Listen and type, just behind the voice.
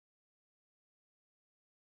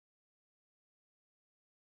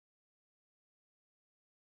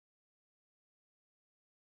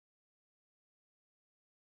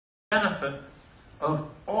benefit of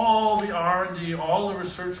all the R&D, all the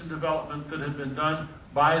research and development that had been done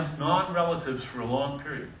by non-relatives for a long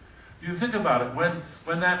period. You think about it,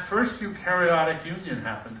 when that first eukaryotic union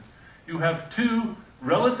happened, you have two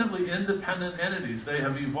relatively independent entities. They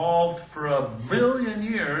have evolved for 1 billion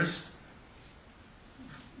years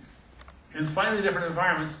in slightly different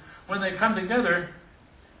environments. When they come together,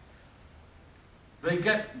 they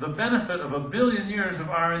get the benefit of 1 billion years of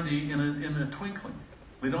R&D in a twinkling.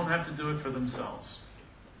 They don't have to do it for themselves.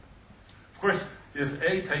 Of course, if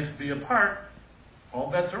A takes B apart,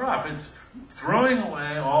 all bets are off. It's throwing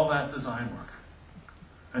away all that design work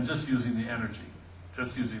and just using the energy,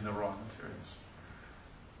 just using the raw materials.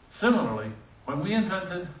 Similarly,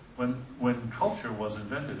 when culture was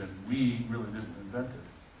invented, and we really didn't invent it,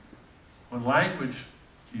 when language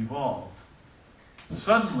evolved,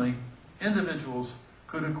 suddenly individuals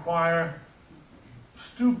could acquire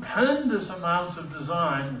stupendous amounts of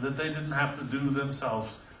design that they didn't have to do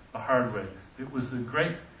themselves the hard way. It was the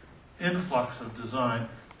great influx of design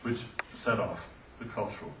which set off the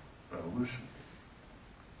Cultural Revolution.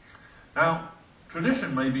 Now,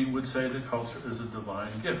 tradition maybe would say that culture is a divine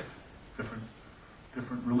gift.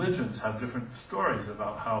 Different religions have different stories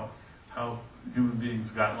about how human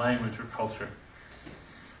beings got language or culture.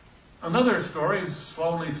 Another story,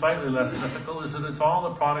 slowly, slightly less mythical, is that it's all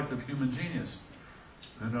the product of human genius.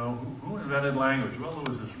 You know, who invented language? Well, there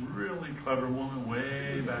was this really clever woman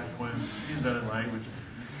way back when. She invented language.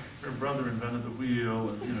 Her brother invented the wheel,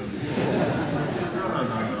 and, you know.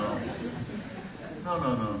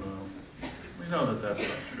 No. We know that that's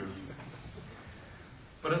not true.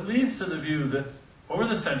 But it leads to the view that over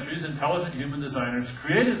the centuries, intelligent human designers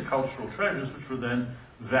created cultural treasures which were then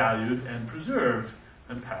valued and preserved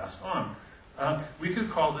and passed on. We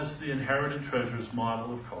could call this the inherited treasures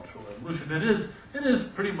model of cultural evolution. It is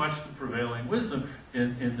pretty much the prevailing wisdom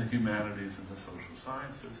in the humanities and the social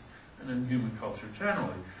sciences and in human culture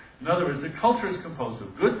generally. In other words, the culture is composed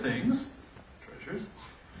of good things, treasures,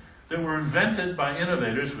 that were invented by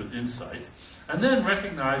innovators with insight, and then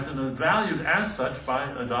recognized and valued as such by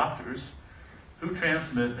adopters who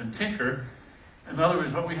transmit and tinker. In other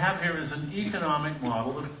words, what we have here is an economic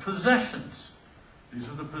model of possessions. These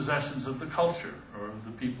are the possessions of the culture, or of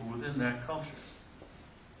the people within that culture.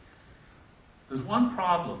 There's one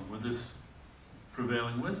problem with this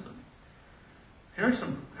prevailing wisdom.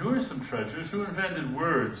 Who are some treasures? Who invented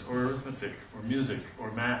words, or arithmetic, or music,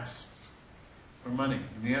 or maps, or money?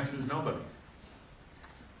 And the answer is nobody.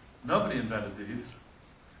 Nobody invented these.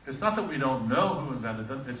 It's not that we don't know who invented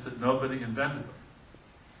them, it's that nobody invented them.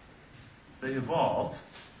 They evolved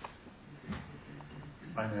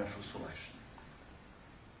by natural selection.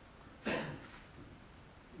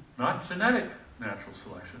 Not genetic natural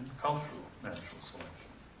selection, cultural natural selection.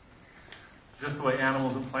 Just the way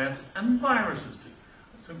animals and plants and viruses do.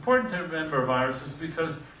 It's important to remember viruses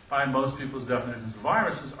because by most people's definitions,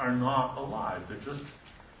 viruses are not alive. They're just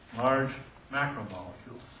large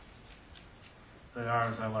macromolecules. They are,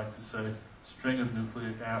 as I like to say, a string of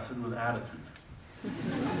nucleic acid with attitude.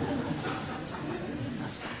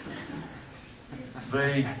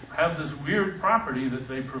 They have this weird property that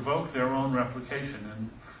they provoke their own replication, and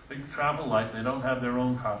they travel light. They don't have their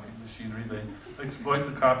own copying machinery. They exploit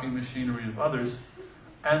the copying machinery of others,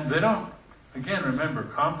 and they don't, again, remember,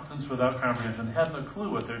 competence without comprehension. They have no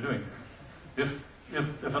clue what they're doing. If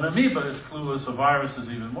an amoeba is clueless, a virus is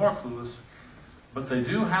even more clueless, but they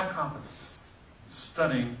do have competence.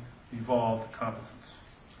 Stunning, evolved competence.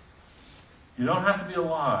 You don't have to be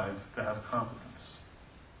alive to have competence.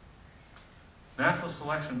 Natural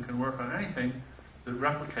selection can work on anything that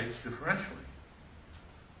replicates differentially,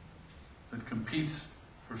 that competes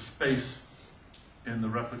for space in the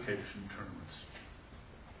replication tournaments.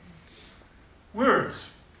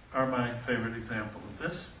 Words are my favorite example of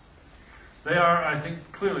this. They are, I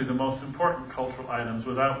think, clearly the most important cultural items.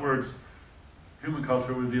 Without words, human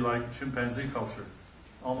culture would be like chimpanzee culture,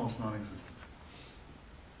 almost non-existent.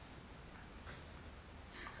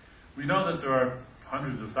 We know that there are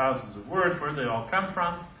hundreds of thousands of words. Where they all come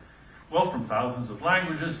from? Well, from thousands of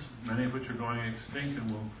languages, many of which are going extinct, and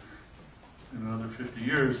will, in another 50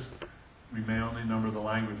 years, we may only number the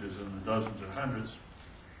languages in the dozens or hundreds.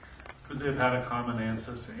 Could they have had a common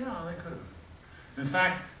ancestor? Yeah, they could have. In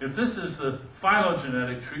fact, if this is the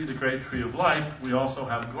phylogenetic tree, the great tree of life, we also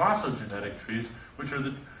have glossogenetic trees, which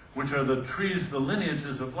are the trees, the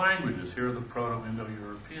lineages of languages. Here are the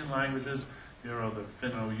Proto-Indo-European languages. Here are the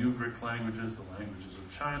Finno-Ugric languages, the languages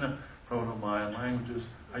of China, Proto-Mayan languages.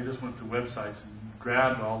 I just went to websites and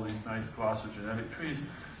grabbed all these nice glossogenetic trees.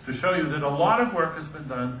 to show you that a lot of work has been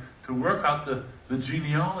done to work out the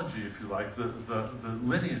genealogy, if you like, the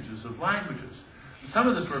lineages of languages. And some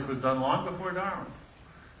of this work was done long before Darwin.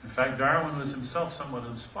 In fact, Darwin was himself somewhat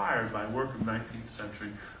inspired by work of 19th century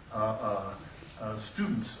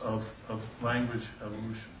students of language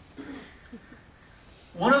evolution.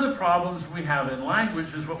 One of the problems we have in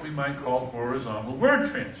language is what we might call horizontal word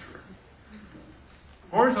transfer.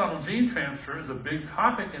 Horizontal gene transfer is a big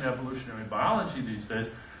topic in evolutionary biology these days,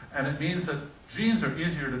 and it means that genes are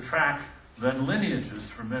easier to track than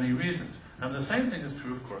lineages for many reasons. And the same thing is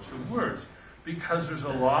true, of course, of words, because there's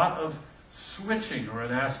a lot of switching or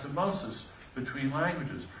anastomosis between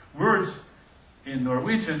languages. Words in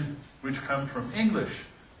Norwegian which come from English,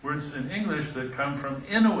 words in English that come from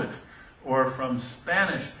Inuit or from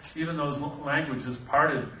Spanish, even those languages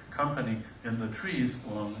parted company in the trees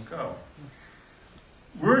long ago.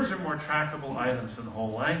 Words are more trackable items than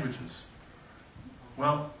whole languages.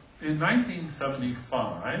 Well, in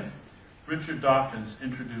 1975, Richard Dawkins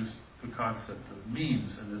introduced the concept of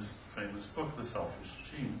memes in his famous book, The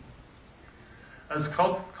Selfish Gene, as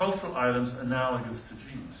cultural items analogous to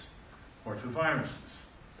genes or to viruses,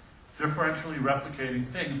 differentially replicating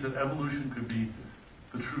things that evolution could be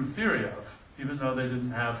the true theory of, even though they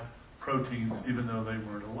didn't have proteins, even though they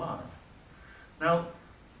weren't alive. Now,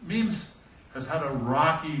 memes has had a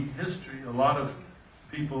rocky history. A lot of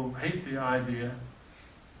people hate the idea,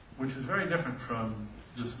 which is very different from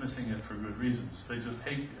dismissing it for good reasons. They just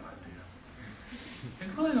hate the idea,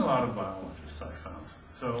 including a lot of biologists, I've found.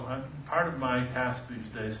 So part of my task these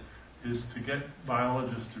days is to get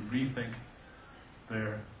biologists to rethink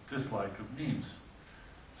their dislike of memes.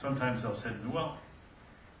 Sometimes they'll say to me, well,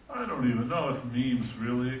 I don't even know if memes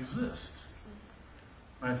really exist.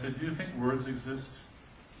 And I say, do you think words exist?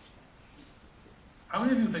 How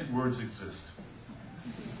many of you think words exist?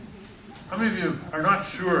 How many of you are not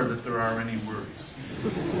sure that there are any words?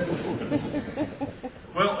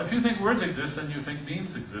 Well, if you think words exist, then you think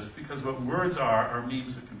memes exist, because what words are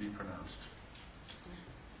memes that can be pronounced.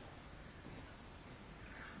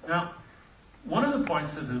 Now, one of the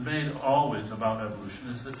points that is made always about evolution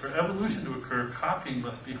is that for evolution to occur, copying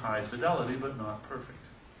must be high fidelity, but not perfect.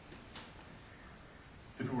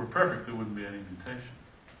 If it were perfect, there wouldn't be any mutation.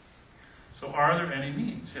 So are there any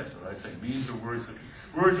memes? Yes, as I say, memes are words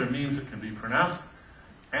are memes that can be pronounced,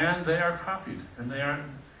 and they are copied, and they are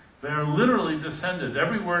literally descended.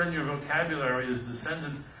 Every word in your vocabulary is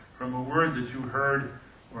descended from a word that you heard,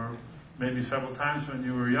 or maybe several times when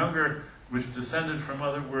you were younger, which descended from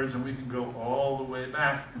other words, and we can go all the way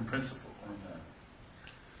back in principle on that.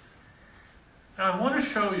 Now I want to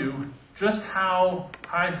show you just how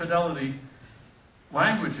high fidelity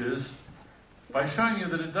language is by showing you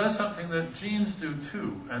that it does something that genes do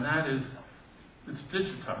too, and that is it's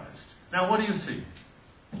digitized. Now what do you see?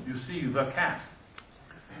 You see the cat.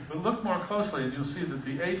 But look more closely and you'll see that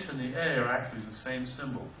the H and the A are actually the same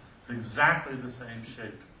symbol, exactly the same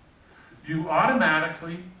shape. You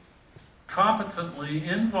automatically, competently,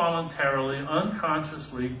 involuntarily,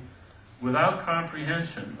 unconsciously, without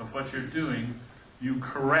comprehension of what you're doing, you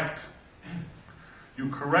correct. You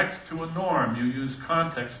correct to a norm. You use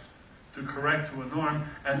context to correct to a norm.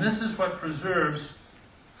 And this is what preserves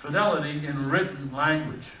fidelity in written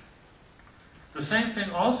language. The same thing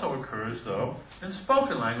also occurs, though, in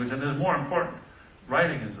spoken language, and is more important.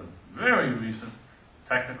 Writing is a very recent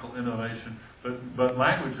technical innovation, but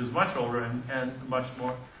language is much older and much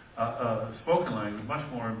more, spoken language, much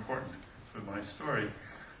more important for my story.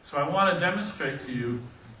 So I want to demonstrate to you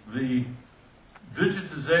the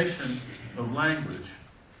digitization of language,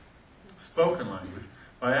 spoken language,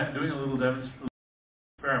 by doing a little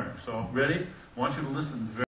experiment. So, ready? I want you to listen very